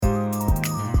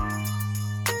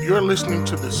You're listening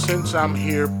to the Since I'm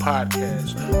Here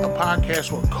podcast, a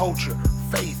podcast where culture,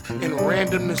 faith, and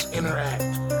randomness interact.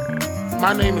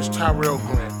 My name is Tyrell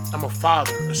Grant. I'm a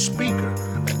father, a speaker,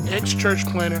 an ex-church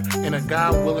planner, and a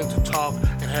guy willing to talk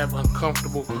and have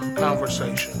uncomfortable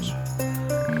conversations.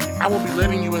 I will be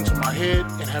letting you into my head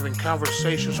and having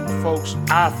conversations with folks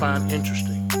I find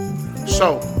interesting.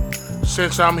 So,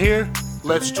 since I'm here,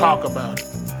 let's talk about it.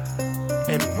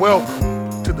 And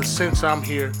welcome to the Since I'm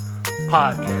Here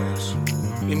podcast.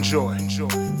 Enjoy.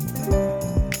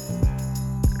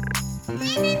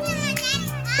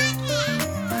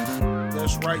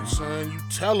 That's right, son. You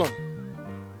tell them.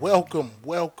 Welcome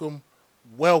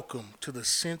to the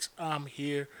Since I'm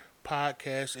Here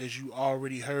podcast. As you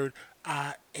already heard,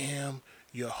 I am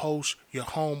your host, your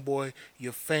homeboy,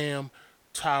 your fam,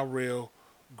 Tyrell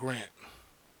Grant.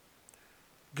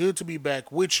 Good to be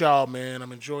back with y'all, man.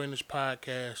 I'm enjoying this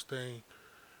podcast thing.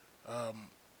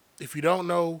 If you don't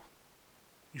know,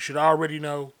 you should already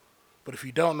know. But if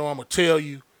you don't know, I'm going to tell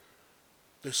you.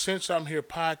 The Since I'm Here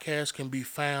podcast can be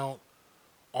found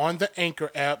on the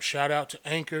Anchor app. Shout out to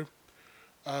Anchor.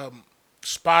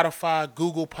 Spotify,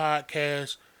 Google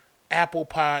Podcasts, Apple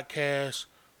Podcasts,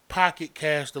 Pocket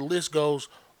Cast. The list goes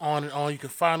on and on. You can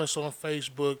find us on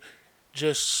Facebook.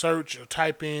 Just search or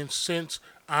type in Since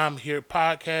I'm Here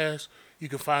podcast. You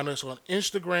can find us on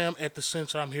Instagram at the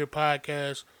Since I'm Here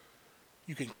podcast.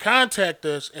 You can contact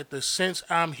us at the Since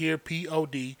I'm Here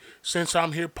pod, Since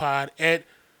I'm Here pod at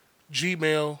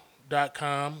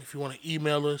gmail.com if you want to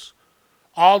email us.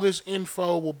 All this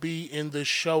info will be in the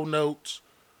show notes,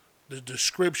 the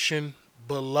description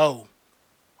below.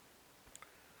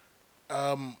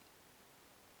 As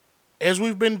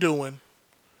we've been doing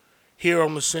here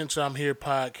on the Since I'm Here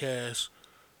podcast,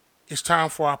 it's time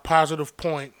for our positive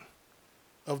point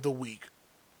of the week.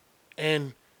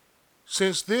 And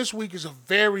since this week is a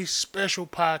very special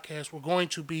podcast, we're going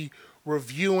to be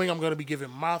reviewing. I'm going to be giving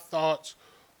my thoughts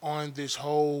on this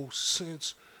whole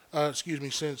I'm going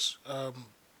to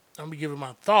be giving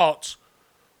my thoughts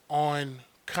on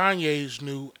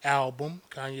Kanye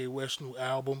West's new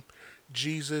album,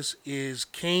 Jesus is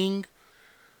King.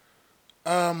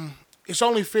 It's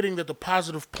only fitting that the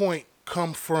positive point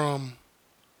come from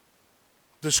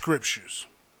the scriptures.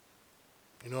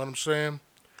 You know what I'm saying?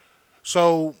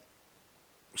 So,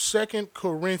 2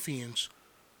 Corinthians,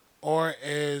 or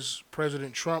as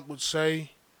President Trump would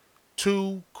say,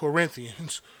 2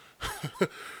 Corinthians.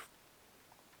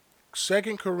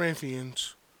 2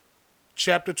 Corinthians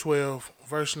chapter 12,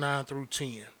 verse 9 through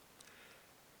 10.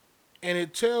 And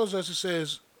it tells us, it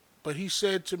says, "But he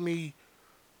said to me,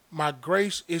 my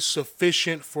grace is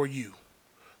sufficient for you,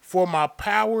 for my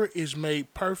power is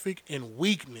made perfect in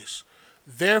weakness.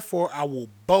 Therefore, I will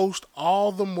boast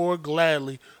all the more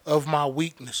gladly of my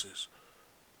weaknesses,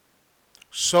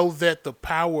 so that the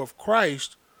power of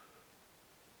Christ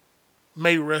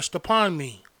may rest upon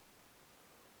me.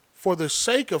 For the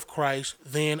sake of Christ,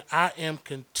 then, I am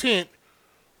content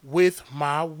with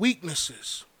my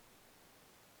weaknesses,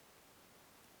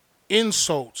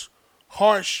 insults,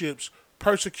 hardships,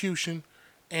 persecution,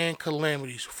 and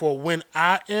calamities. For when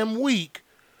I am weak,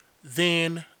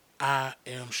 then I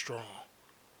am strong."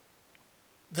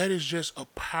 That is just a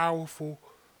powerful,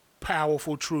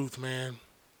 powerful truth, man.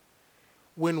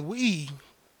 When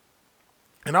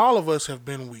and all of us have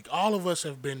been weak, all of us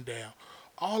have been down,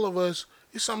 all of us,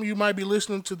 some of you might be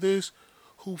listening to this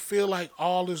who feel like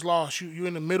all is lost. You're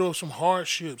in the middle of some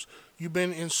hardships. You've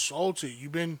been insulted.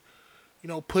 You've been,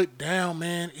 put down,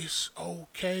 man. It's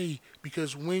okay,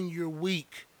 because when you're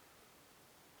weak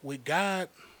with God,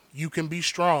 you can be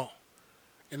strong.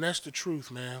 And that's the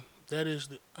truth, man. That is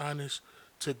the honest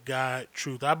to God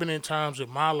truth. I've been in times in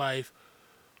my life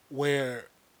where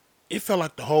it felt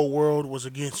like the whole world was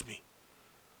against me.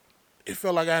 It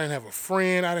felt like I didn't have a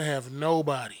friend. I didn't have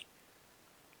nobody.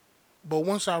 But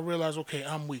once I realized, okay,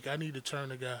 I'm weak. I need to turn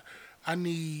to God. I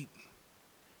need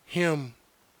Him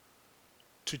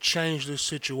to change this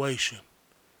situation.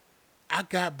 I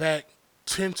got back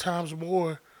 10 times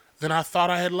more than I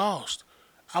thought I had lost.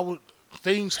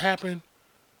 Things happen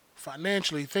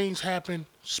financially, things happen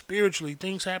spiritually,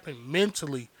 things happen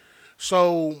mentally.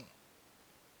 So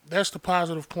that's the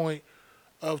positive point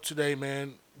of today,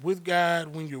 man. With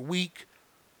God, when you're weak,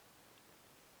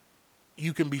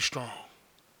 you can be strong.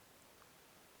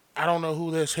 I don't know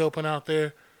who that's helping out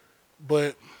there,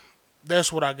 but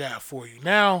that's what I got for you.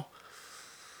 Now,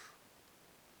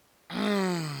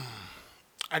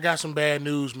 I got some bad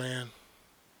news, man.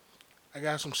 I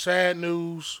got some sad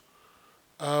news.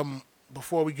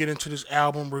 Before we get into this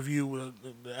album review,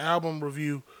 the album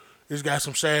review has got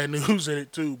some sad news in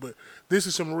it too, but this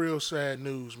is some real sad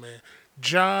news, man.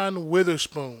 John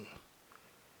Witherspoon.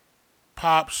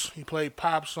 Pops. He played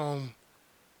Pops on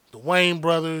the Wayne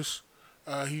Brothers.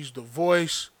 He's the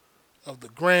voice of the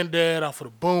granddad off of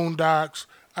the Boondocks.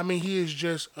 I mean, he is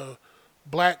just a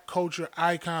black culture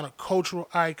icon, a cultural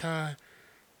icon.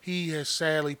 He has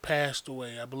sadly passed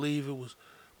away. I believe it was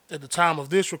at the time of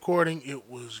this recording. It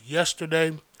was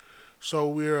yesterday. So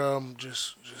we're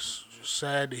just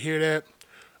sad to hear that.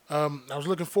 I was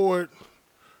looking forward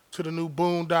to the new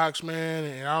Boondocks, man,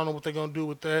 and I don't know what they're gonna do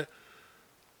with that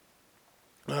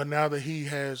now that he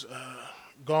has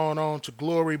gone on to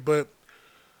glory. But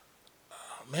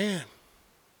man,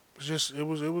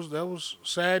 that was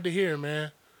sad to hear,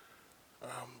 man.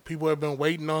 People have been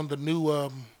waiting on the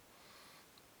new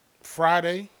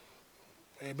Friday.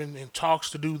 They've been in talks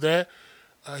to do that.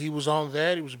 He was on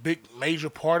that. He was a big major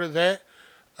part of that.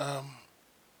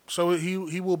 So he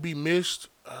will be missed.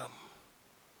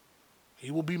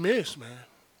 He will be missed, man.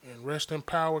 And rest in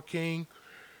power, King.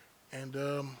 And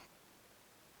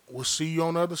we'll see you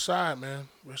on the other side, man.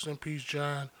 Rest in peace,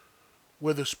 John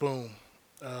Witherspoon.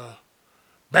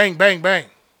 Bang, bang, bang.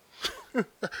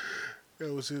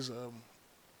 That was his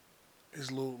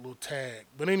little tag.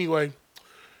 But anyway,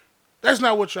 that's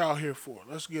not what y'all here for.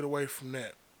 Let's get away from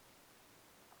that.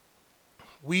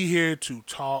 We here to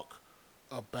talk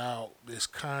about this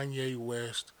Kanye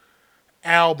West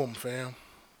album, fam.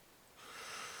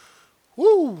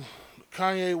 Woo! The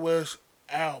Kanye West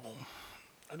album.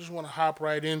 I just want to hop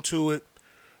right into it.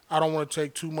 I don't want to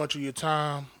take too much of your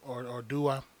time, or do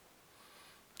I?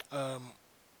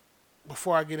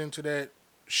 Before I get into that,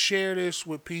 share this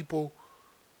with people.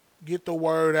 Get the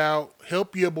word out.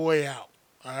 Help your boy out.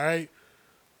 All right?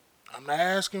 I'm not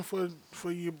asking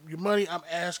for your money. I'm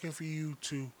asking for you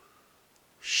to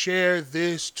share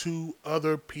this to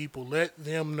other people. Let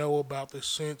them know about the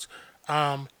Since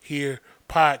I'm Here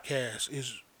podcast.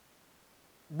 Is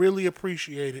really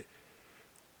appreciated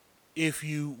if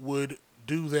you would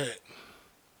do that.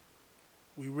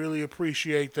 We really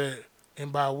appreciate that.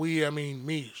 And by we, I mean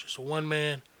me. It's just a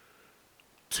one-man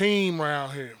team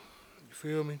around here. You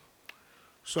feel me?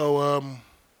 So,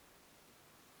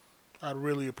 I'd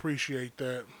really appreciate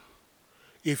that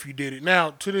if you did it.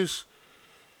 Now, to this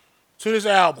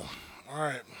album. All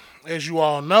right. As you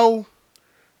all know,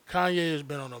 Kanye has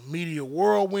been on a media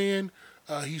whirlwind.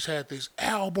 He's had this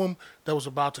album that was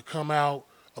about to come out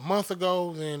a month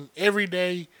ago. Then every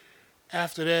day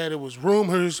after that, it was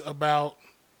rumors about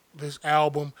this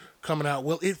album coming out.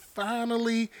 Well, it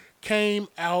finally came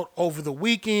out over the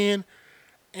weekend,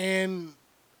 and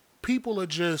people are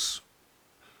just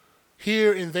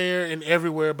here and there and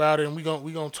everywhere about it, and we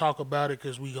gonna talk about it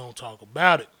because we gonna talk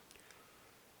about it.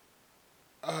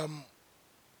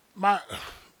 My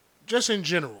just in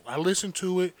general, I listened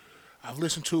to it. I've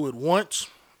listened to it once,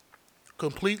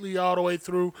 completely all the way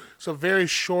through. It's a very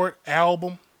short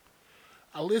album.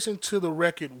 I listened to the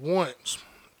record once,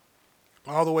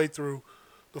 all the way through.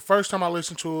 The first time I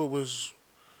listened to it was,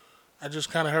 I just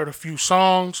kind of heard a few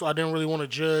songs, so I didn't really want to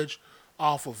judge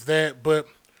off of that. But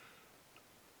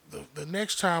the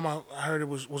next time I heard it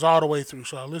was all the way through,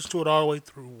 so I listened to it all the way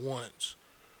through once.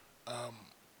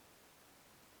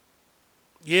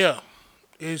 Yeah,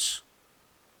 it's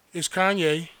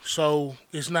Kanye, so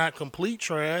it's not complete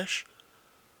trash.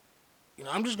 You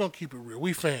know, I'm just gonna keep it real.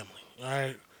 We family, all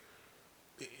right.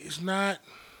 It's not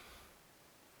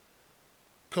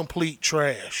complete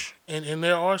trash, and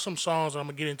there are some songs I'm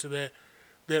gonna get into that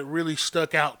really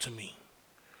stuck out to me.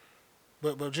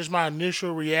 But just my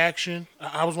initial reaction,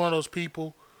 I was one of those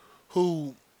people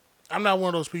who, I'm not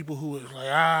one of those people who is like,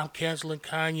 I'm canceling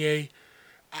Kanye.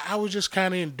 I was just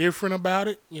kind of indifferent about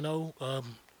it, you know.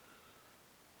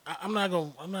 I'm not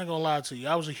gonna lie to you.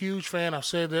 I was a huge fan. I've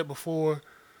said that before.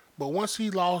 But once he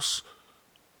lost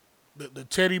the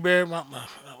teddy bear, I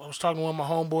was talking to one of my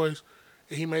homeboys,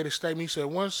 and he made a statement. He said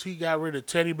once he got rid of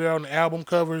teddy bear on the album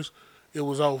covers, it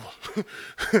was over.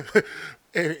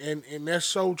 and that's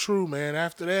so true, man.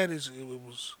 After that, it's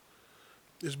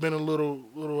been a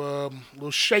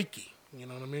little shaky. You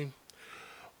know what I mean?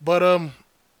 But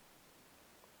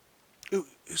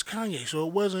it's Kanye, so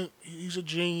it wasn't. He's a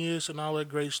genius and all that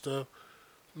great stuff.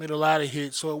 Made a lot of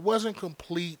hits, so it wasn't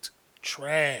complete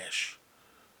trash.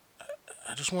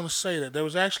 I just want to say that there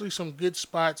was actually some good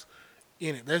spots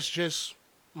in it. That's just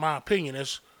my opinion.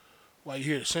 That's why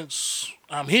you're here. Since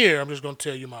I'm here, I'm just gonna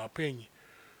tell you my opinion.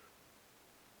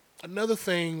 Another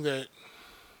thing that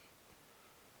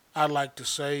I'd like to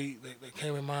say that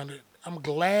came in mind, that I'm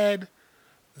glad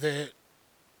that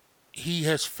he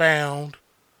has found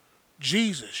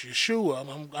Jesus,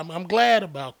 Yeshua. I'm glad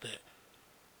about that.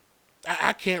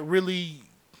 I can't really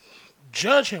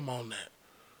judge him on that.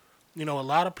 A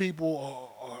lot of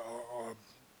people are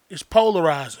it's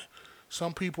polarizing.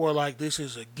 Some people are like, this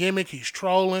is a gimmick, he's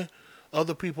trolling.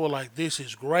 Other people are like, this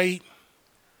is great.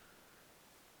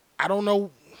 I don't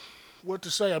know what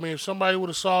to say. I mean, if somebody would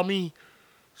have saw me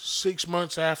 6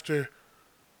 months after,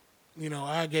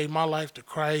 I gave my life to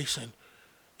Christ and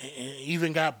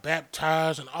even got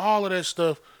baptized and all of that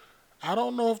stuff, I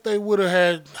don't know if they would have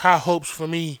had high hopes for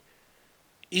me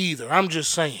either. I'm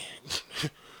just saying.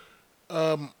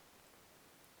 um,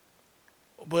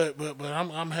 but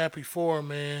I'm happy for him,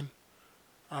 man.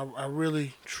 I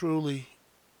really truly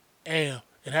am,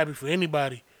 and happy for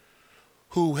anybody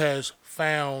who has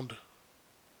found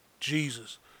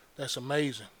Jesus. That's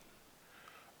amazing.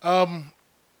 Um,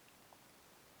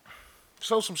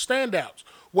 so some standouts.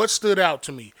 What stood out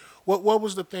to me? What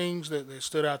was the things that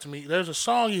stood out to me? There's a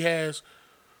song he has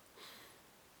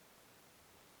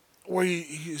where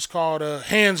he's called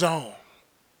 "Hands On,"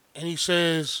 and he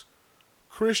says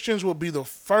Christians will be the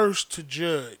first to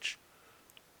judge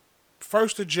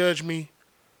me,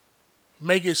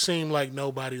 make it seem like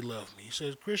nobody loved me. He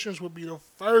says Christians will be the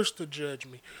first to judge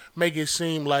me, make it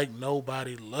seem like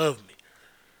nobody loved me.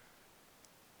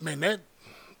 Man,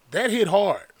 that hit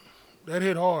hard. That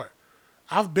hit hard.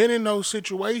 I've been in those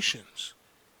situations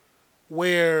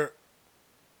where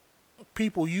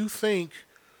people you think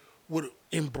would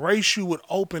embrace you with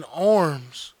open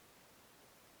arms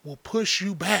will push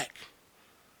you back.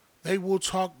 They will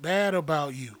talk bad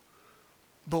about you.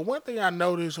 But one thing I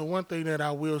noticed, or one thing that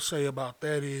I will say about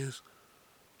that is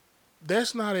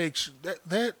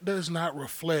that does not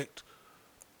reflect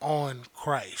on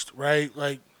Christ, right?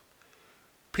 Like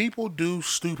people do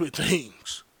stupid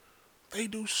things. They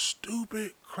do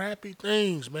stupid, crappy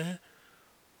things, man.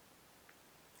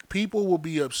 People will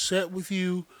be upset with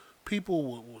you. People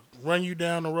will run you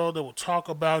down the road. They will talk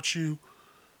about you.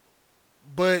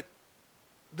 But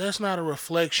that's not a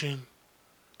reflection.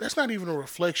 That's not even a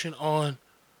reflection on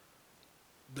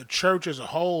the church as a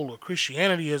whole or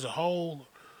Christianity as a whole,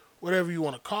 whatever you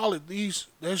want to call it.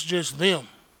 That's just them.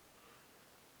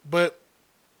 But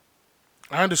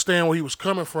I understand where he was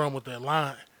coming from with that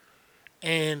line.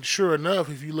 And sure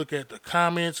enough, if you look at the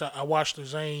comments, I watched the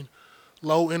Zane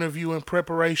Lowe interview in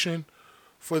preparation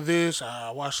for this.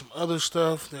 I watched some other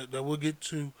stuff that we'll get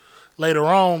to later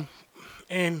on.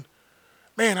 And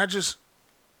man, I just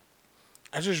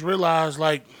realized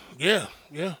like, yeah,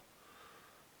 yeah,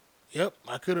 yep,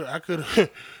 I could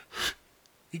have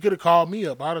he could have called me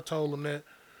up. I'd have told him that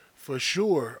for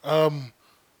sure.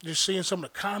 Just seeing some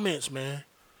of the comments, man.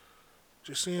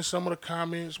 Just seeing some of the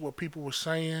comments, what people were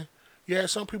saying. You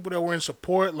had some people that were in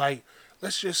support, like,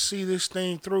 let's just see this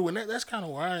thing through. And that's kind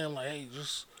of where I am. Like, hey,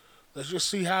 let's just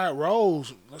see how it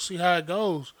rolls. Let's see how it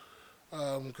goes.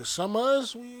 Because some of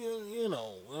us,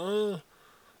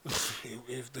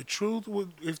 if the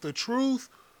truth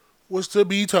was to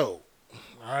be told,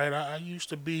 all right, I used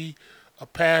to be a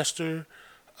pastor.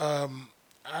 I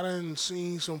done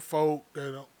seen some folk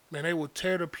that, man, they would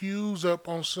tear the pews up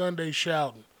on Sunday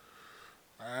shouting.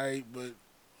 All right, but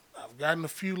I've gotten a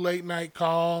few late night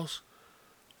calls,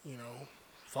 you know,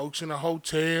 folks in a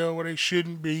hotel where they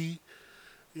shouldn't be,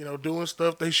 doing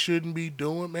stuff they shouldn't be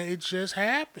doing. Man, it just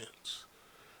happens.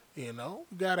 You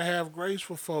gotta have grace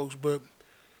for folks, but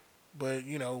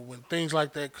when things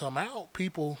like that come out,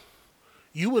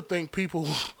 you would think people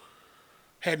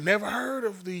had never heard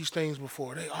of these things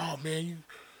before. Oh man,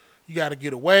 you got to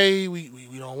get away.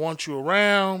 We don't want you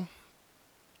around,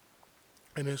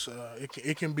 and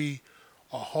it can be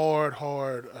a hard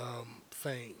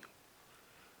thing.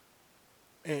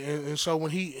 And so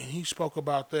when he spoke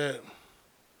about that,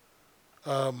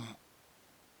 um,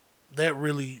 that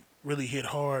really hit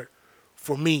hard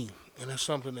for me, and it's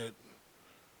something that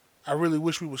I really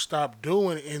wish we would stop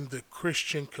doing in the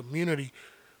Christian community.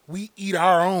 We eat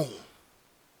our own.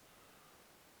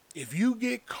 If you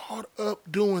get caught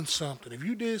up doing something, if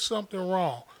you did something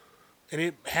wrong, and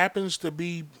it happens to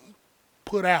be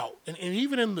put out, and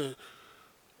even in the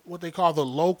what they call the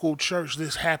local church,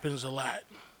 this happens a lot.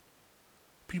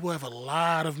 People have a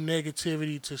lot of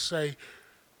negativity to say,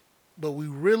 but we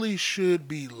really should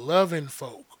be loving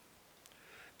folk.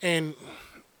 And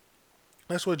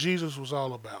that's what Jesus was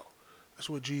all about. That's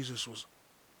what Jesus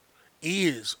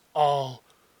is all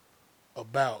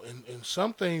about. And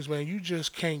some things, man, you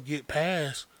just can't get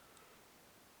past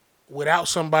without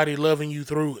somebody loving you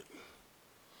through it.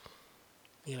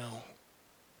 You know,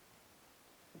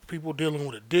 people dealing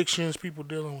with addictions, people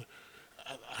dealing with.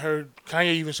 I heard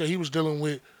Kanye even say he was dealing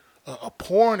with a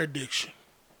porn addiction.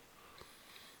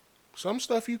 Some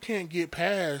stuff you can't get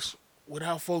past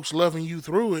without folks loving you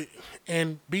through it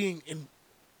and being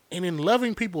And in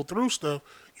loving people through stuff,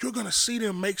 you're going to see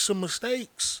them make some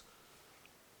mistakes.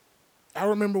 I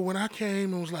remember when I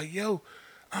came and was like, yo,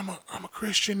 I'm a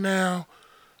Christian now.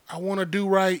 I want to do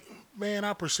right. Man,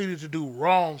 I proceeded to do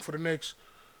wrong for the next,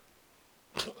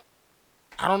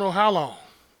 I don't know how long.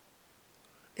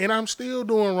 And I'm still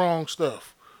doing wrong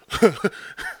stuff.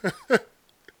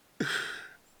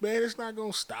 Man, it's not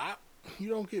going to stop. You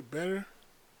don't get better.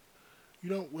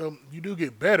 You do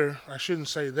get better. I shouldn't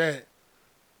say that.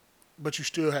 But you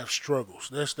still have struggles.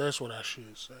 That's what I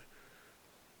should say.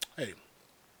 Hey,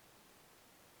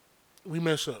 we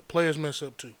mess up. Players mess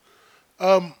up too.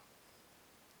 Um,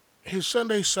 his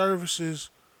Sunday services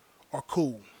are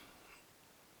cool.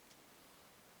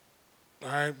 All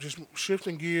right, just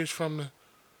shifting gears from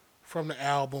the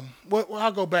album. Well,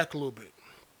 I'll go back a little bit.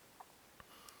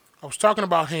 I was talking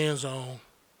about Hands On,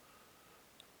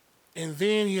 and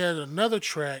then he had another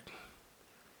track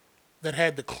that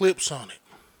had the Clipse on it.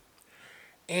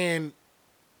 And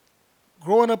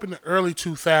growing up in the early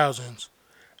 2000s,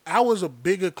 I was a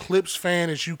bigger Clipse fan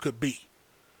as you could be.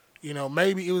 You know,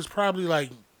 maybe it was probably like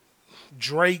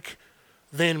Drake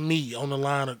than me on the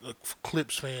line of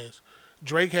Clipse fans.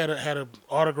 Drake had a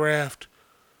autographed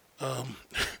um,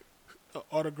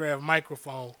 autographed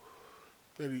microphone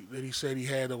that he said he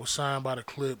had that was signed by the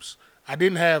Clipse. I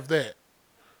didn't have that,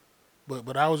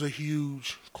 but I was a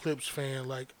huge Clipse fan,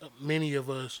 like many of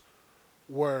us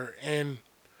were, and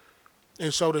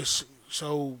so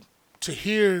to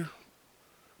hear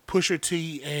Pusha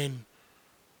T and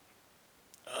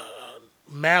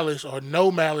Malice, or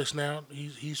No Malice now,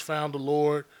 he's found the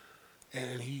Lord,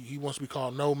 and he wants to be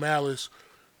called No Malice,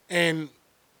 and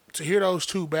to hear those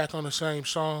two back on the same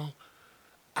song,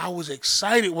 I was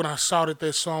excited when I saw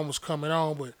that song was coming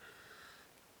on, but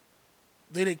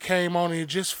then it came on and it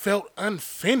just felt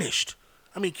unfinished.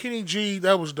 I mean, Kenny G,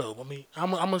 that was dope. I mean,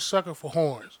 I'm a sucker for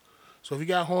horns. So if you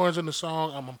got horns in the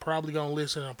song, I'm probably going to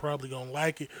listen. I'm probably going to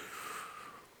like it.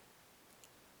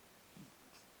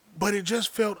 But it just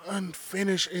felt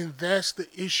unfinished, and that's the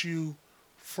issue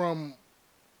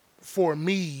for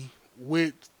me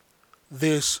with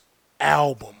this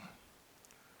album.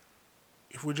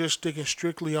 If we're just sticking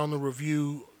strictly on the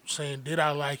review, saying did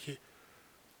I like it,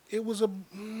 it was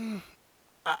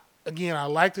again, I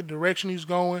like the direction he's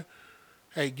going.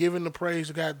 Hey, giving the praise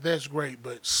to God, that's great.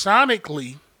 But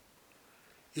sonically,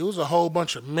 it was a whole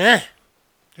bunch of meh.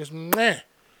 Just meh.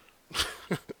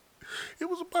 It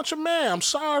was a bunch of meh. I'm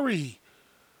sorry.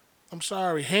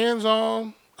 Hands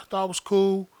On, I thought was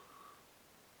cool.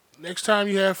 Next time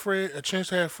you have a chance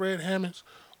to have Fred Hammonds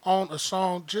on a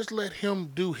song, just let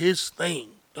him do his thing.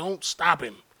 Don't stop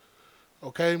him.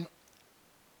 Okay?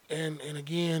 And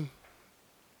again,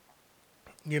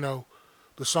 you know,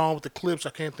 the song with the Clipse,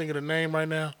 I can't think of the name right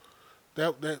now.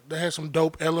 That has some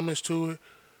dope elements to it.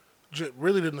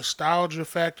 Really the nostalgia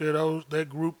factor of that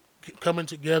group coming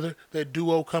together, that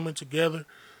duo coming together.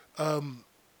 And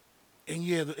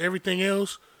yeah, everything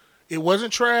else, it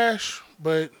wasn't trash,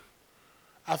 but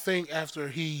I think after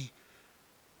he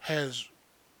has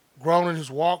grown in his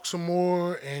walk some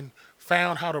more and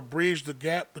found how to bridge the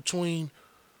gap between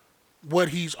what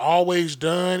he's always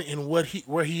done and where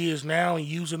he is now, and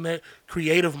using that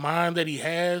creative mind that he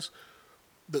has,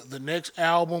 the next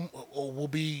album will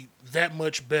be that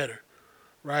much better,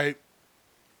 right?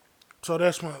 So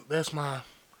that's my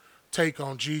take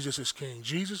on Jesus is King.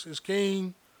 Jesus is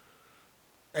King.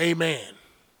 Amen.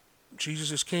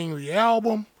 Jesus is King. The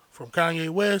album from Kanye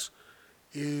West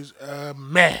is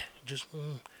meh, just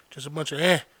a bunch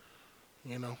of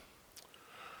you know.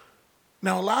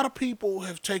 Now, a lot of people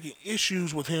have taken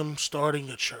issues with him starting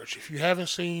a church. If you haven't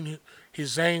seen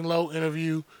his Zane Lowe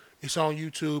interview, it's on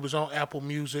YouTube. It's on Apple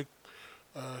Music.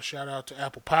 Shout out to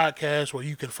Apple Podcasts, where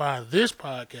you can find this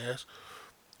podcast.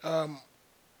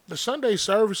 The Sunday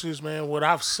services, man, what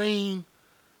I've seen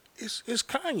is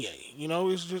Kanye. You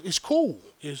know, it's cool.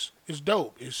 It's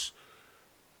dope. It's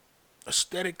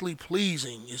aesthetically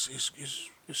pleasing.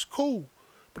 It's cool.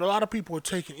 But a lot of people are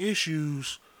taking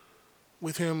issues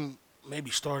with him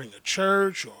maybe starting a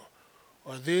church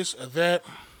or this or that.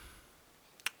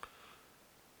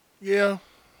 Yeah,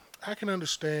 I can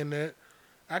understand that.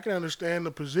 I can understand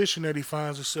the position that he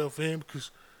finds himself in, because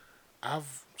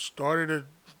I've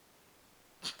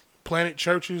planted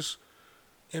churches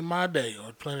in my day,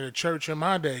 or planted a church in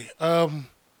my day. Yeah,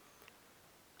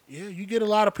 you get a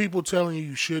lot of people telling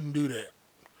you shouldn't do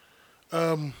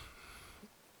that.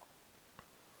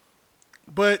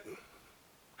 But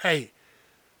hey,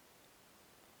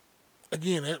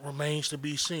 again, that remains to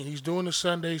be seen. He's doing the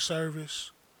Sunday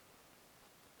service,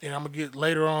 and I'm gonna get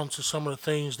later on to some of the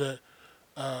things that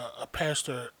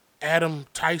Pastor Adam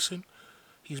Tyson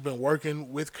He's been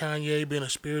working with Kanye, being a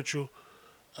spiritual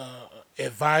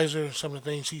advisor. Some of the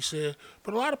things he said,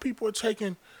 but a lot of people are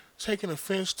taking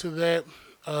offense to that.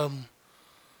 Um,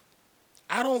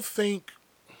 I don't think,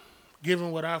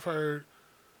 given what I've heard,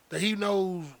 that he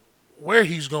knows where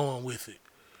he's going with it.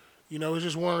 It's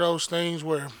just one of those things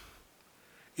where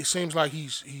it seems like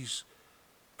he's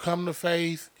come to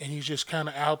faith and he's just kind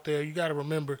of out there. You got to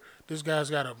remember, this guy's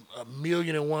got a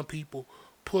million and one people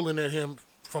pulling at him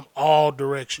from all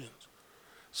directions.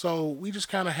 So we just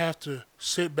kind of have to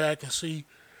sit back and see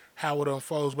how it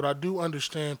unfolds. But I do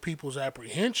understand people's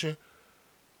apprehension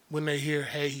when they hear,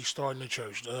 hey, he's starting the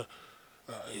church.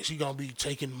 Is he going to be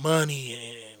taking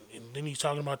money? And then he's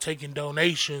talking about taking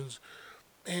donations.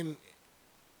 And,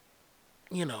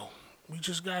 you know, we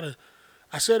just got to,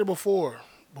 I said it before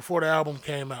the album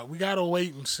came out, we got to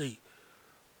wait and see.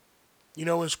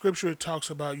 In scripture it talks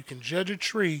about you can judge a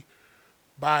tree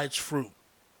by its fruit.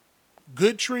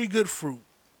 Good tree, good fruit.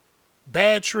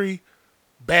 Bad tree,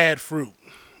 bad fruit.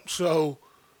 So,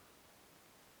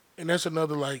 and that's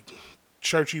another like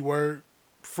churchy word,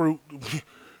 fruit.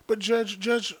 But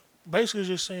judge basically is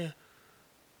just saying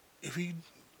if he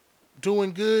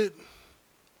doing good,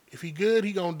 if he good,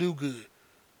 he gonna do good.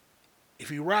 If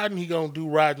he riding, he gonna do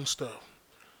riding stuff.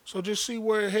 So just see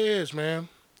where it heads, man.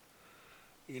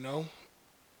 You know.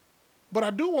 But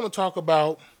I do want to talk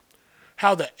about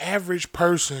how the average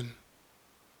person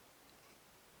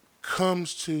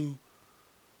comes to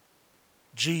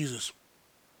Jesus.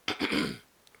 I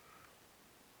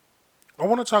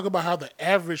want to talk about how the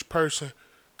average person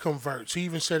converts. He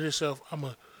even said himself,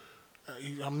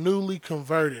 I'm newly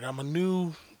converted. I'm a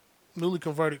newly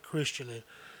converted Christian. And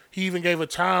he even gave a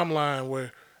timeline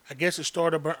where I guess it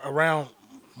started around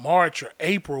March or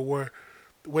April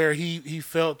where he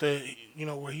felt that,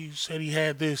 where he said he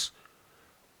had this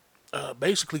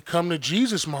basically come to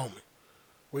Jesus moment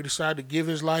where he decided to give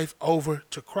his life over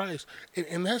to Christ.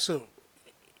 And that's a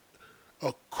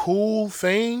cool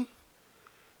thing.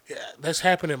 Yeah, that's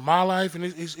happened in my life. And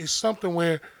it's something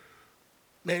where,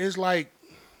 man, it's like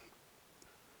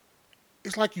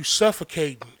you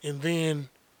suffocating and then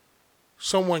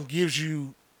someone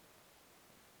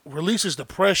releases the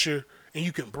pressure and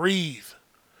you can breathe.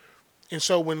 And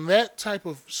so when that type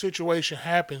of situation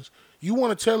happens, you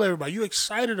want to tell everybody, you're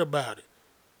excited about it.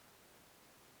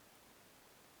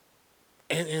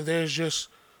 And there's just,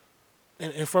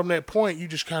 and from that point, you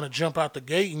just kind of jump out the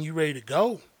gate and you ready to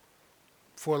go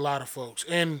for a lot of folks.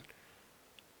 And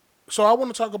so I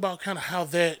want to talk about kind of how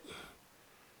that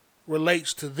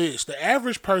relates to this. The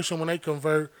average person, when they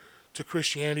convert to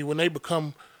Christianity, when they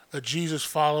become a Jesus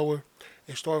follower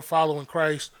and start following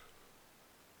Christ,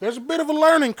 there's a bit of a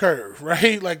learning curve,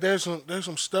 right? Like there's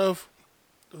some stuff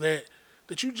that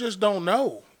you just don't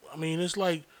know. I mean, it's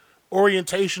like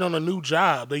orientation on a new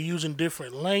job. They're using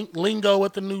different lingo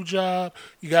at the new job.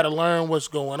 You got to learn what's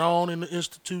going on in the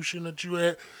institution that you're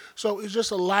at. So it's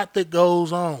just a lot that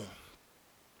goes on.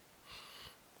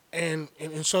 And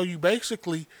so you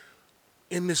basically,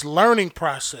 in this learning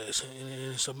process, and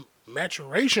it's a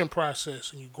maturation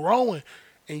process, and you're growing,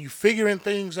 and you're figuring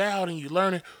things out, and you're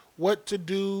learning what to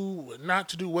do, what not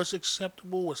to do, what's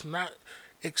acceptable, what's not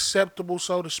acceptable,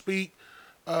 so to speak.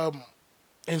 And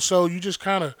so you just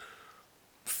kind of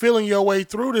feeling your way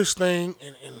through this thing,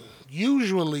 and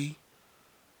usually,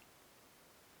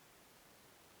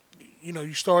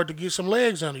 you start to get some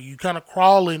legs under you. You kind of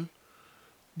crawling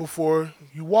before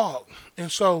you walk.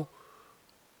 And so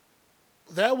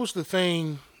that was the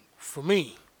thing for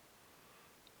me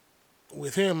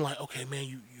with him. Like, okay, man,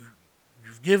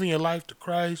 you've given your life to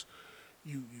Christ.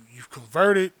 You've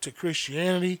converted to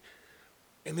Christianity.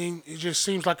 And then it just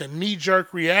seems like a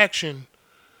knee-jerk reaction,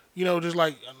 just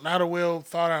like not a well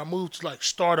thought out move to like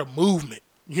start a movement,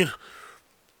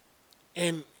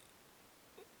 and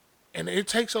it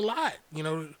takes a lot,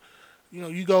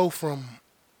 you go from,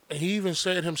 and he even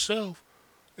said himself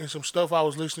in some stuff I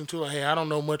was listening to, like, hey, I don't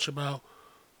know much about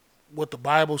what the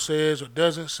Bible says or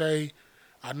doesn't say.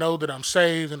 I know that I'm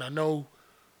saved and I know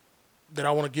that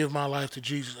I want to give my life to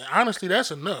Jesus. And honestly,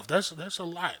 that's enough. That's a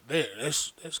lot there.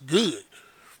 That's good.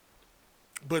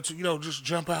 But to, just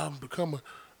jump out and become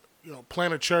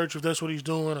plant a church if that's what he's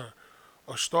doing,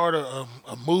 or start a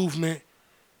movement.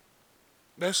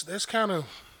 That's kind of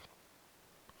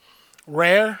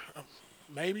rare,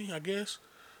 maybe, I guess,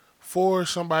 for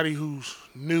somebody who's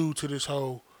new to this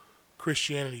whole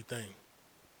Christianity thing.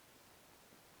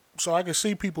 So I can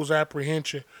see people's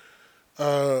apprehension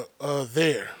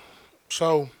there.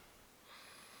 So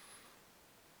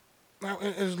now,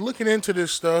 as looking into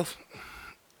this stuff,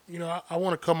 I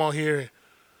want to come on here and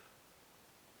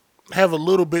have a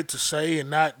little bit to say and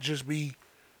not just be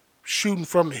shooting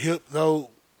from the hip, though.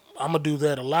 I'm gonna do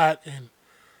that a lot, and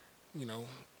you know,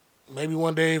 maybe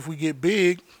one day if we get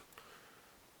big,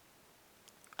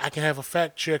 I can have a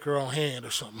fact checker on hand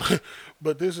or something.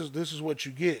 But this is what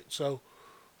you get. So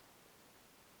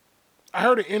I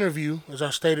heard an interview, as I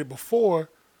stated before.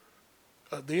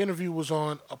 The interview was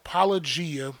on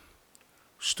Apologia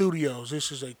Studios.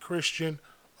 This is a Christian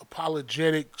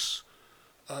apologetics.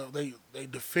 They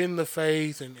defend the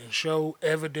faith and show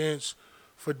evidence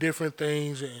for different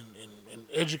things and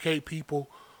educate people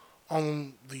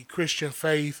on the Christian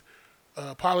faith.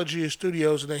 Apologia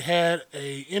Studios, and they had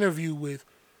a interview with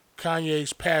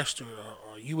Kanye's pastor,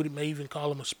 or you may even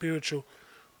call him a spiritual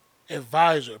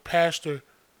advisor, Pastor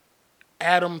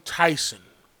Adam Tyson.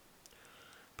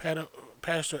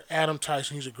 Pastor Adam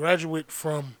Tyson. He's a graduate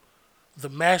from the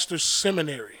Master's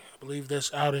Seminary. I believe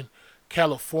that's out in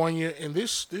California. And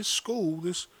this school,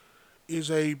 this is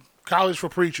a college for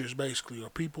preachers, basically, or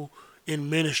people in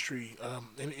ministry.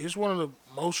 And it's one of the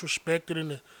most respected in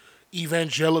the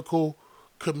evangelical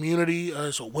community.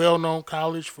 It's a well-known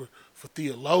college for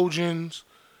theologians.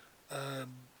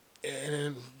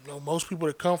 And most people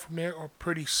that come from there are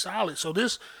pretty solid. So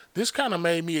this kind of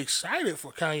made me excited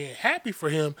for Kanye, happy for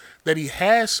him that he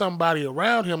has somebody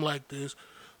around him like this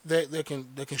that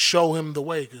can show him the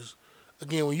way. Because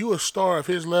again, when you're a star of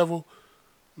his level,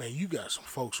 man, you got some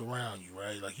folks around you,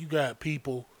 right? Like you got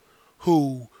people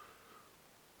who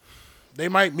they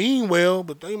might mean well,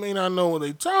 but they may not know what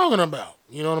they're talking about.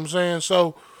 You know what I'm saying?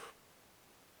 So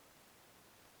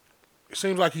it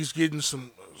seems like he's getting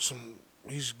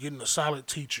he's getting a solid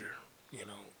teacher,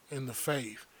 in the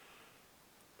faith.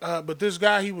 But this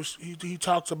guy, he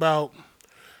talks about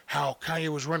how Kanye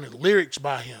was running lyrics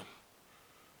by him,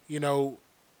 you know,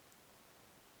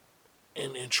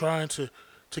 and trying to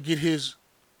get his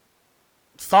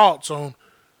thoughts on,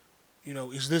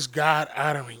 is this God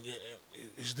honoring?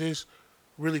 Is this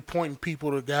really pointing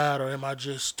people to God, or am I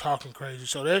just talking crazy?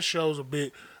 So that shows a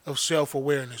bit of self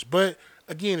awareness. But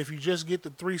again, if you just get the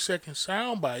 3-second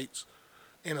sound bites,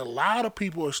 and a lot of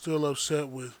people are still upset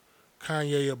with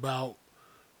Kanye about,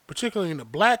 particularly in the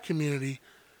black community,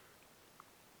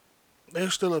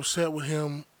 they're still upset with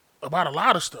him about a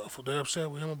lot of stuff. They're upset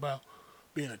with him about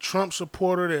being a Trump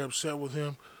supporter. They're upset with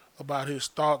him about his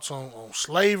thoughts on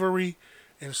slavery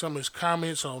and some of his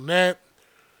comments on that.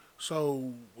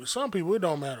 So with some people, it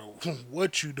don't matter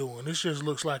what you doing. This just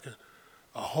looks like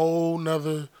a whole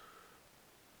nother,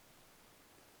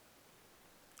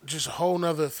 just a whole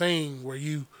nother thing where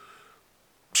you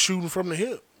shooting from the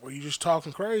hip, where you just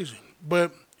talking crazy.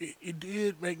 But it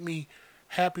did make me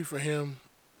happy for him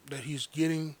that he's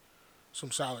getting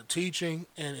some solid teaching,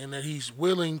 and that he's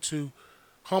willing to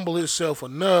humble himself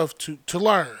enough to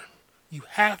learn. You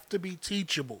have to be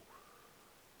teachable.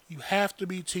 You have to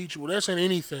be teachable. That's in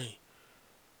anything.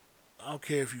 I don't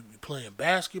care if you're playing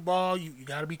basketball, you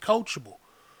got to be coachable.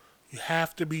 You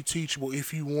have to be teachable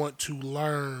if you want to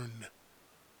learn.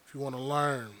 If you want to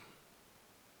learn.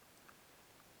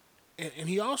 And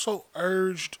he also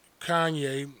urged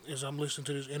Kanye, as I'm listening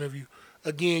to this interview,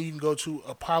 again, you can go to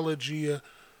Apologia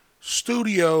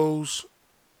Studios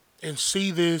and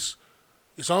see this.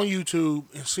 It's on YouTube,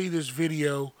 and see this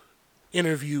video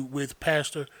interview with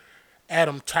Pastor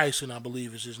Adam Tyson, I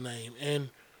believe is his name. And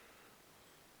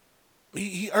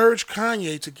he urged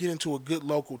Kanye to get into a good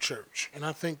local church. And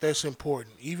I think that's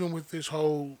important. Even with this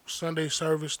whole Sunday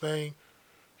service thing,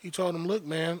 he told him, look,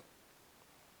 man,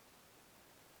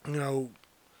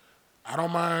 I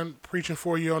don't mind preaching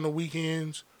for you on the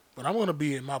weekends, but I'm going to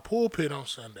be in my pulpit on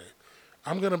Sunday.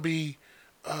 I'm going to be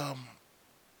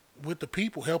with the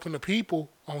people, helping the people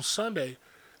on Sunday,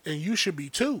 and you should be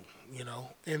too,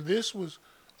 And this was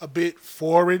a bit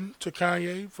foreign to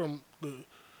Kanye from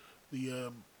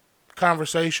the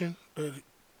conversation that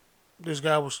this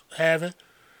guy was having.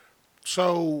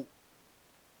 So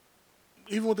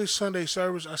even with this Sunday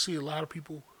service, I see a lot of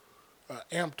people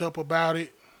amped up about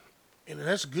it, and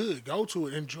that's good. Go to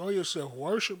it, enjoy yourself,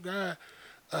 worship God.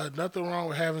 Nothing wrong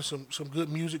with having some good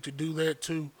music to do that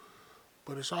too.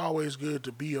 But it's always good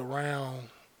to be around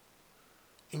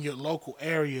in your local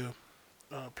area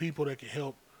people that can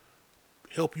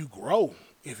help you grow.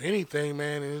 If anything,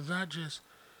 man, and it's not just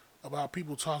about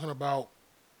people talking about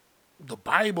the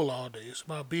Bible all day. It's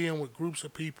about being with groups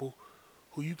of people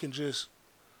who you can just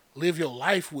live your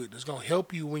life with. It's gonna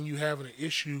help you when you having an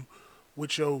issue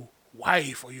with your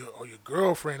wife or your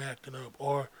girlfriend acting up,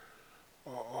 or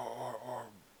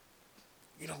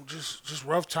just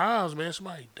rough times, man.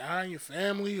 Somebody die in your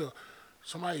family, or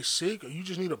somebody's sick, or you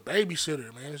just need a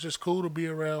babysitter, man. It's just cool to be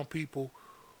around people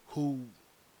who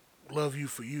love you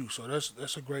for you. So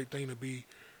that's a great thing to be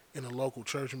in a local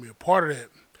church and be a part of that.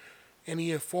 And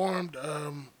he informed,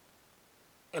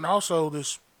 and also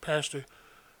this pastor,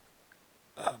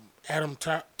 Adam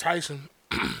Tyson,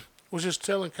 was just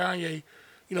telling Kanye,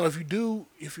 if you do,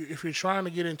 if you're trying to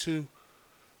get into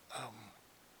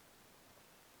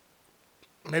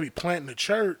maybe planting a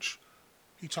church,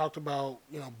 he talked about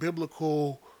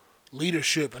biblical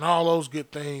leadership and all those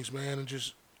good things, man, and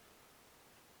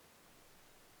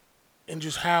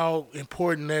just how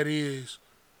important that is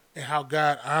and how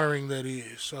God honoring that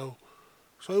is. So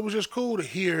it was just cool to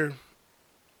hear,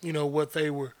 what they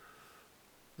were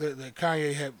that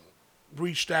Kanye had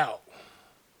reached out,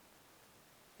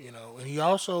 and he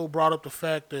also brought up the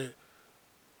fact that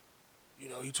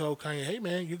he told Kanye, hey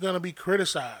man, you're gonna be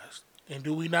criticized, and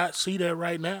do we not see that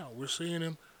right now? We're seeing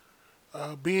him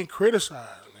being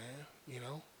criticized, man.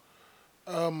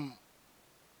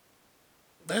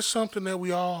 That's something that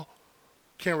we all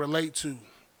can relate to,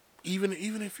 even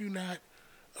if you're not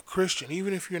a Christian,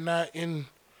 even if you're not in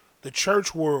the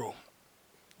church world,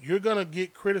 you're gonna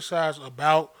get criticized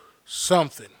about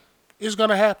something. It's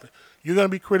gonna happen. You're gonna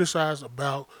be criticized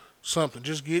about something.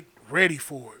 Just get ready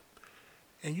for it,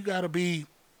 and you gotta be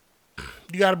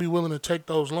willing to take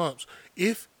those lumps.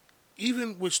 If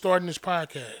even with starting this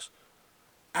podcast,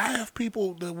 I have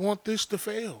people that want this to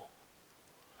fail.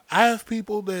 I have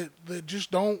people that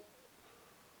just don't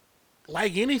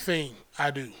like anything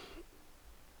I do.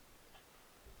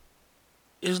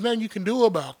 There's nothing you can do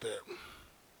about that.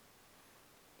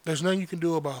 There's nothing you can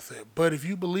do about that. But if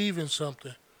you believe in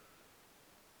something,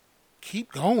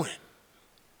 keep going.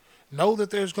 Know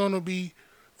that there's gonna be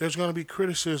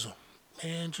criticism.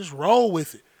 Man, just roll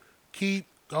with it. Keep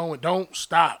going. Don't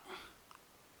stop.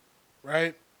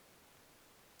 Right?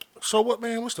 So what,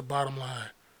 man? What's the bottom line?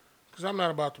 Because I'm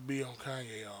not about to be on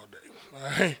Kanye all day. All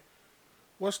right.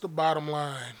 What's the bottom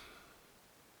line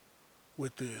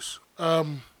with this?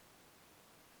 I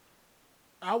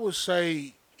would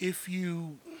say if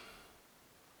you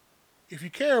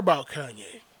care about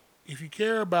Kanye, if you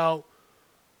care about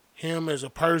him as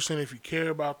a person, if you care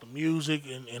about the music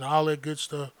and all that good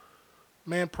stuff,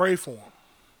 man, pray for him.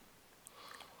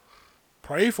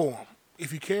 Pray for him.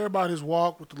 If you care about his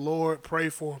walk with the Lord, pray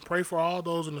for him. Pray for all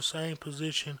those in the same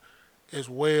position as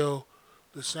well,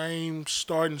 the same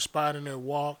starting spot in their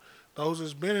walk, those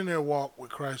that's been in their walk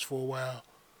with Christ for a while.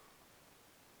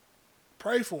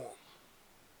 Pray for them.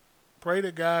 Pray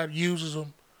that God uses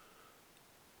them.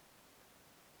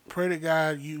 Pray that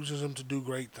God uses them to do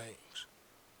great things.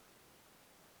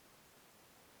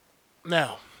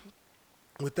 Now,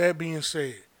 with that being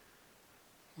said,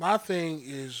 my thing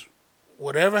is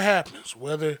whatever happens,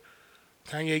 whether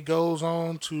Kanye goes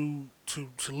on to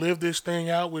live this thing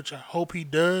out, which I hope he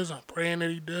does, I'm praying that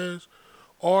he does,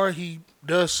 or he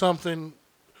does something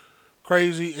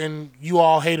crazy and you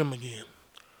all hate him again.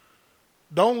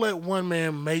 Don't let one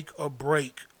man make or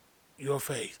break your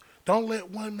faith. Don't let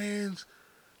one man's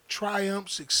triumph,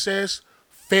 success,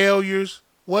 failures,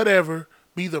 whatever,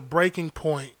 be the breaking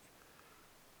point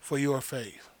for your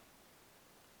faith.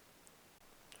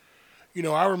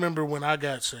 I remember when I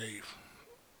got saved.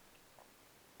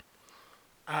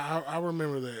 I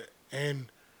remember that. And,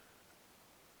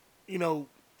 you know,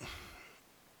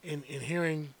 in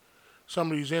hearing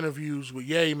some of these interviews with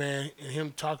Ye, man, and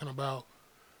him talking about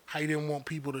how he didn't want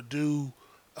people to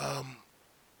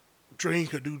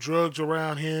drink or do drugs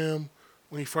around him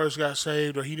when he first got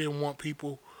saved, or he didn't want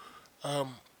people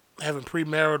having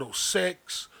premarital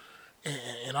sex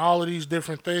and all of these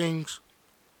different things.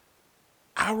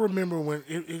 I remember when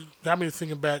it got me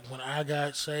thinking back when I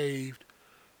got saved,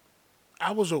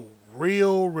 I was a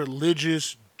real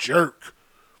religious jerk.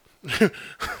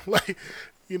 Like,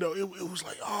 it was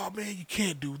like, oh man, you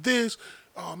can't do this.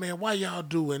 Oh man, why y'all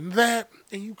doing that?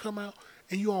 And you come out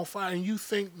and you on fire and you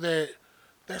think that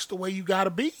that's the way you gotta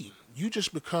be. You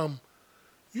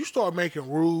start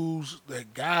making rules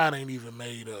that God ain't even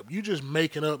made up. You just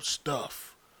making up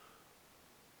stuff.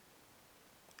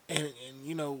 And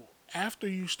after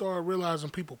you start realizing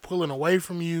people pulling away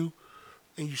from you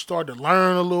and you start to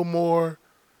learn a little more,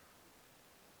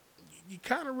 you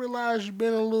kind of realize you've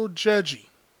been a little judgy,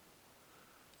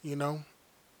 you know?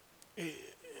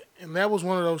 And that was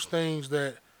one of those things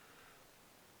that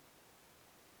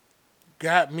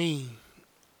got me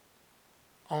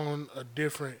on a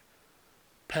different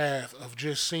path of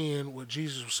just seeing what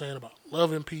Jesus was saying about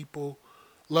loving people,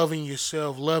 loving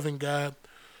yourself, loving God,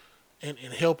 and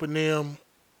helping them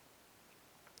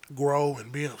grow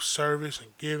and being of service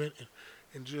and giving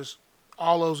and just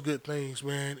all those good things,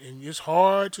 man. And it's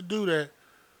hard to do that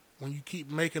when you keep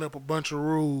making up a bunch of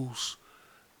rules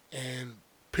and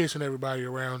pissing everybody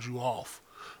around you off.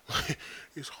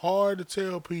 It's hard to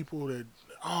tell people that,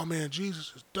 oh man,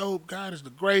 Jesus is dope. God is the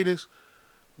greatest.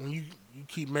 When you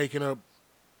keep making up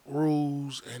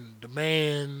rules and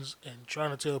demands and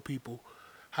trying to tell people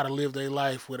how to live their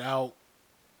life without,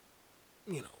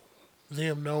 you know,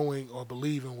 them knowing or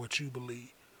believing what you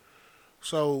believe.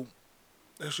 So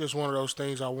that's just one of those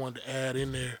things I wanted to add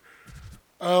in there.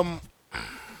 Um,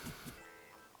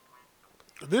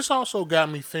 this also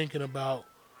got me thinking about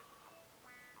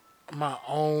my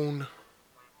own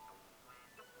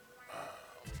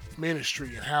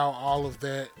ministry and how all of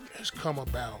that has come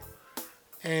about.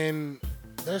 And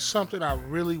that's something I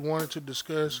really wanted to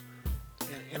discuss,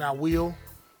 and I will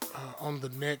on the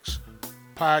next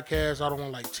podcast. I don't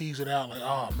want to like tease it out like,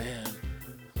 oh man,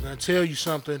 I'm gonna tell you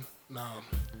something. No,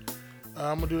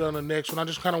 I'm gonna do that on the next one. I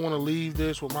just kind of want to leave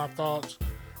this with my thoughts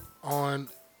on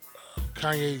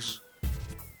Kanye's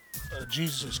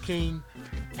Jesus is King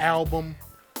album.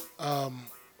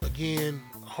 Again,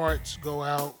 hearts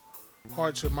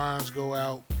and minds go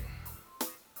out,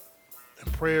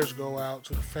 and prayers go out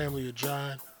to the family of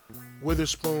John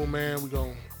Witherspoon. Man, we're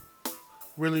gonna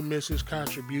really miss his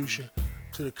contribution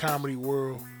to the comedy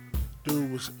world.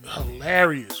 Dude was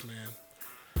hilarious, man.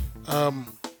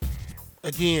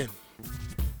 Again,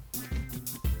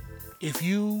 if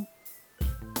you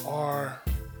are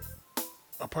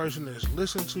a person that's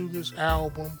listened to this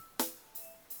album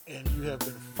and you have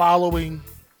been following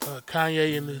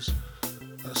Kanye in this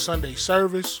Sunday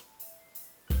service,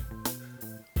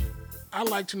 I'd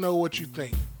like to know what you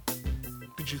think.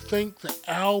 Did you think the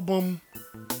album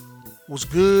was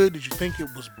good? Did you think it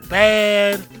was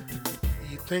bad? Do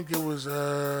you think it was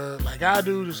like I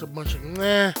do, just a bunch of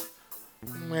meh,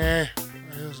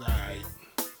 it's alright.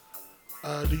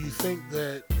 Do you think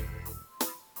that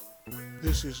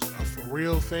this is a for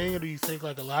real thing, or do you think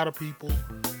like a lot of people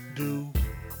do,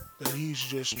 that he's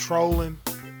just trolling?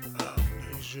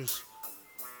 He's just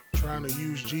trying to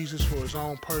use Jesus for his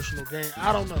own personal gain?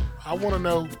 I don't know. I want to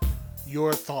know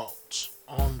your thoughts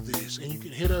on this, and you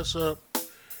can hit us up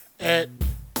at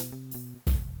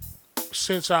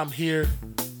Since I'm Here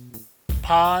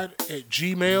Pod at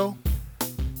Gmail.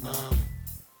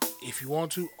 If you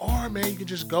want to, or man, you can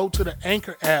just go to the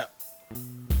Anchor app.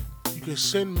 You can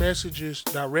send messages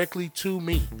directly to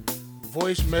me,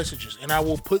 voice messages, and I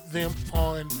will put them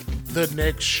on the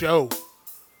next show.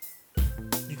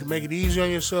 You can make it easy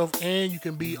on yourself, and you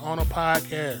can be on a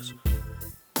podcast.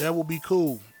 That will be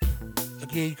cool.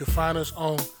 Again, you can find us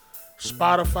on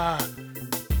Spotify,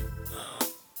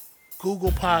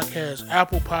 Google Podcasts,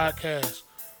 Apple Podcasts.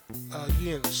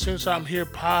 Again, Since I'm Here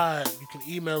Pod, you can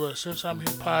email us,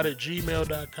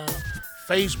 sinceimherepod@gmail.com.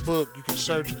 Facebook, you can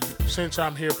search Since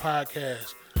I'm Here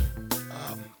Podcast.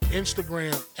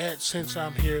 Instagram at Since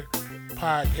I'm Here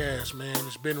Podcast, man.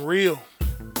 It's been real.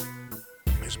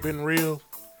 It's been real.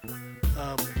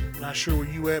 Not sure where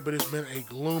you at, but it's been a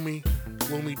gloomy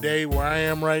day where I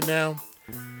am right now.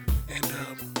 And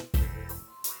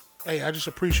hey, I just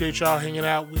appreciate y'all hanging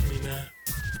out with me, man.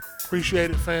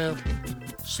 Appreciate it, fam.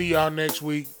 See y'all next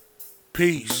week.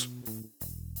 Peace.